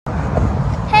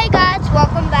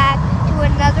welcome back to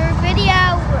another video.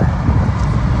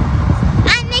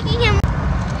 I'm making him.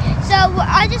 So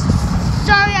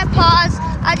sorry I paused.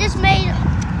 I just made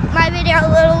my video a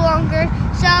little longer.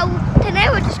 So today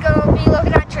we're just going to be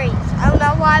looking at trees. I don't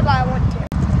know why, but I want to.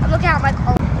 I'm looking at my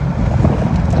car.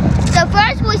 So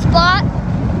first we spot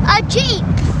a Jeep.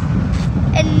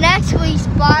 And next we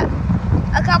spot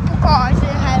a couple cars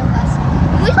ahead of us.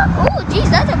 We thought, oh geez,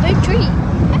 that's a big tree.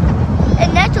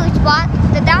 And next we spot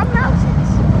the down houses.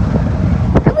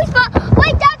 And we spot,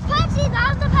 wait, that's Pepsi,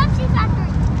 that was the Pepsi factory.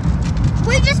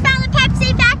 We just found the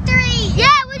Pepsi factory.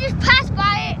 Yeah, we just passed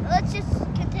by it. Let's just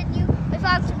continue. We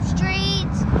found some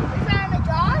streets. We found a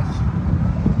Josh.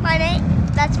 My name,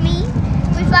 that's me.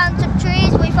 We found some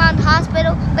trees. We found a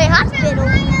hospital. Wait, hospital.